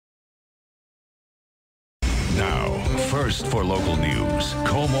Now, first for local news,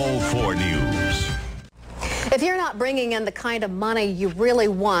 Komo 4 News. If you're not bringing in the kind of money you really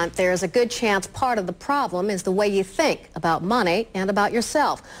want, there's a good chance part of the problem is the way you think about money and about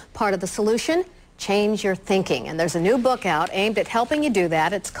yourself. Part of the solution? Change your thinking. And there's a new book out aimed at helping you do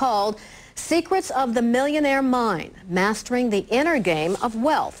that. It's called Secrets of the Millionaire Mind, Mastering the Inner Game of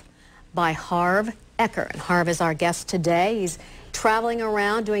Wealth by Harv Eker. And Harv is our guest today. He's traveling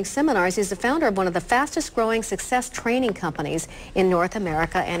around doing seminars. He's the founder of one of the fastest growing success training companies in North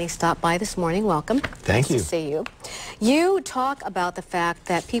America, and he stopped by this morning. Welcome. Thank you. Nice to see you. You talk about the fact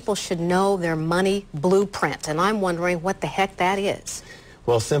that people should know their money blueprint, and I'm wondering what the heck that is.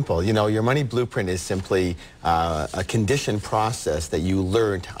 Well, simple. You know, your money blueprint is simply a conditioned process that you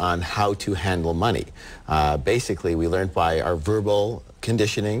learned on how to handle money. Basically, we learned by our verbal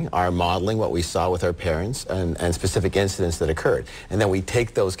conditioning, our modeling, what we saw with our parents, and specific incidents that occurred. And then we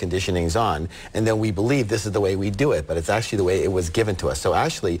take those conditionings on, and then we believe this is the way we do it, but it's actually the way it was given to us. So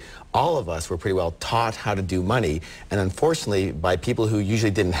actually, all of us were pretty well taught how to do money, and unfortunately, by people who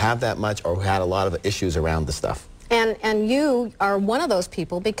usually didn't have that much or who had a lot of issues around the stuff. And you are one of those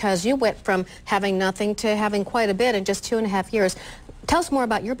people because you went from having nothing to having quite a bit in just 2.5 years. Tell us more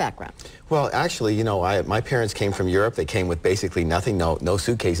about your background. Well, actually, you know, my parents came from Europe. They came with basically nothing, no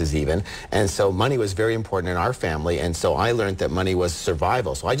suitcases even. And so money was very important in our family. And so I learned that money was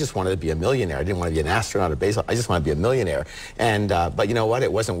survival. So I just wanted to be a millionaire. I didn't want to be an astronaut or baseball. I just wanted to be a millionaire. And but you know what?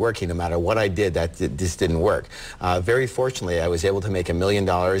 It wasn't working. No matter what I did, this didn't work. Very fortunately, I was able to make $1 million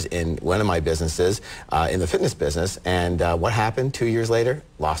in one of my businesses, in the fitness business. And what happened 2 years later?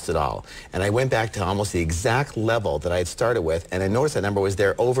 Lost it all. And I went back to almost the exact level that I had started with. And I noticed that number was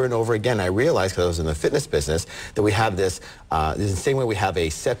there over and over again. I realized, because I was in the fitness business, that we have this, the same way we have a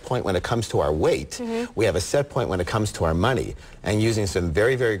set point when it comes to our weight, we have a set point when it comes to our money. And using some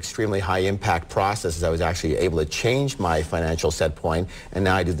very, very extremely high impact processes, I was actually able to change my financial set point, and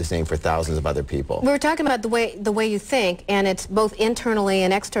now I do the same for thousands of other people. We were talking about the way you think, and it's both internally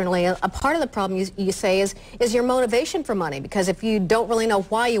and externally. A part of the problem you say is your motivation for money, because if you don't really know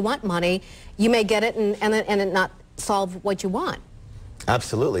why you want money, you may get it and it not solve what you want.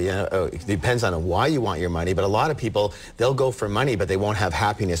 Absolutely. It depends on why you want your money, but a lot of people, they'll go for money, but they won't have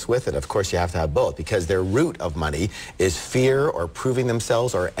happiness with it. Of course, you have to have both, because their root of money is fear or proving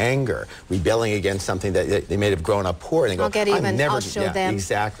themselves or anger, rebelling against something that they may have grown up poor, and they go, I'll get even, I'll show them.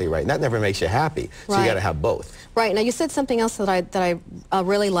 Exactly right. And that never makes you happy. So you got to have both. Right. Now, you said something else that I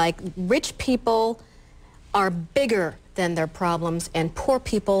really like. Rich people are bigger than their problems, and poor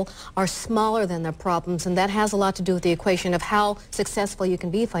people are smaller than their problems, and that has a lot to do with the equation of how successful you can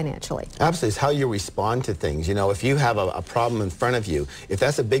be financially. Absolutely. It's how you respond to things. You know, if you have a problem in front of you, if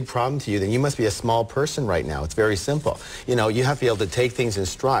that's a big problem to you, then you must be a small person right now. It's very simple. You know, you have to be able to take things in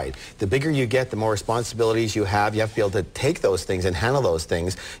stride. The bigger you get, the more responsibilities you have. You have to be able to take those things and handle those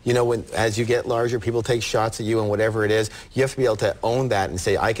things. You know, as you get larger, people take shots at you and whatever it is, you have to be able to own that and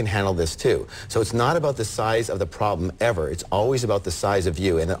say, I can handle this too. So it's not about the size of the problem ever. It's always about the size of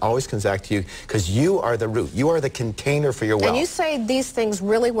you, and it always comes back to you, because you are the root. You are the container for your wealth. And you say these things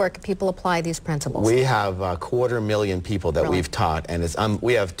really work if people apply these principles. We have 250,000 people that we've taught, and it's,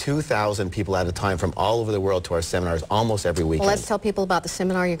 we have 2,000 people at a time from all over the world to our seminars almost every weekend. Well, let's tell people about the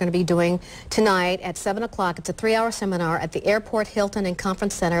seminar you're going to be doing tonight at 7 o'clock. It's a 3-hour seminar at the Airport Hilton and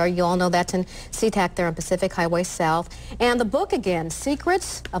Conference Center. You all know that's in SeaTac there on Pacific Highway South. And the book again,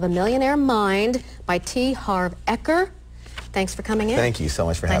 Secrets of a Millionaire Mind by Harv Eker. Thanks for coming in. Thank you so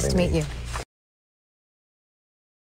much for having me. Nice to meet you.